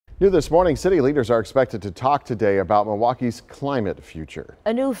New this morning, city leaders are expected to talk today about Milwaukee's climate future.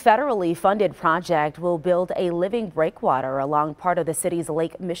 A new federally funded project will build a living breakwater along part of the city's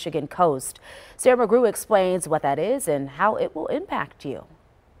Lake Michigan coast. Sarah McGrew explains what that is and how it will impact you.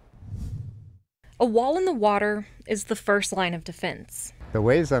 A wall in the water is the first line of defense. The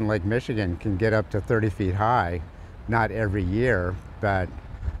waves on Lake Michigan can get up to 30 feet high, not every year, but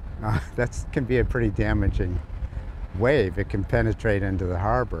that can be a pretty damaging wave. It can penetrate into the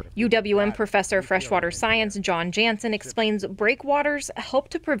harbor. UWM professor of freshwater science John Jansen explains breakwaters help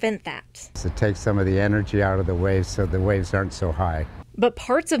to prevent that. It takes some of the energy out of the waves so the waves aren't so high. But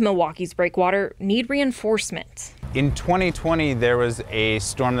parts of Milwaukee's breakwater need reinforcement. In 2020, there was a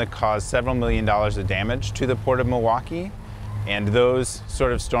storm that caused several $1 million of damage to the port of Milwaukee, and those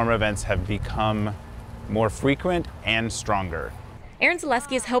sort of storm events have become more frequent and stronger. Aaron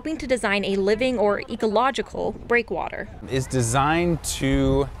Zaleski is helping to design a living or ecological breakwater. It's designed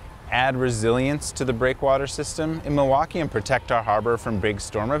to add resilience to the breakwater system in Milwaukee and protect our harbor from big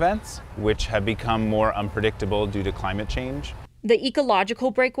storm events, which have become more unpredictable due to climate change. The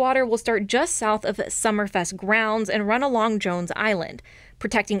ecological breakwater will start just south of Summerfest grounds and run along Jones Island,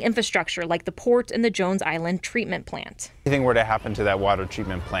 protecting infrastructure like the port and the Jones Island treatment plant. If anything were to happen to that water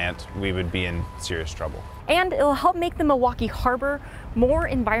treatment plant, we would be in serious trouble. And it'll help make the Milwaukee harbor more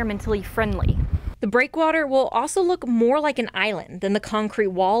environmentally friendly. The breakwater will also look more like an island than the concrete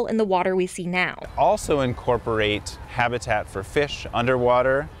wall in the water we see now. Also incorporate habitat for fish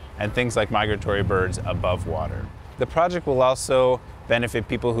underwater and things like migratory birds above water. The project will also benefit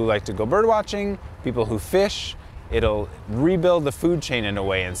people who like to go bird watching, people who fish. It'll rebuild the food chain in a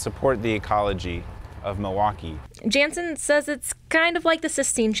way and support the ecology of Milwaukee. Jansen says it's kind of like the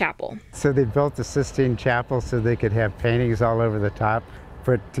Sistine Chapel. So they built the Sistine Chapel so they could have paintings all over the top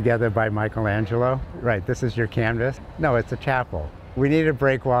put together by Michelangelo. Right, this is your canvas. No, it's a chapel. We need a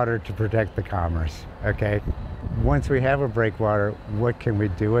breakwater to protect the commerce, okay? Once we have a breakwater, what can we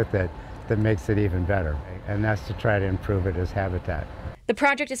do with it that makes it even better? And that's to try to improve it as habitat. The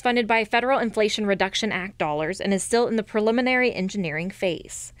project is funded by Federal Inflation Reduction Act dollars and is still in the preliminary engineering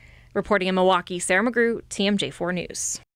phase. Reporting in Milwaukee, Sarah McGrew, TMJ4 News.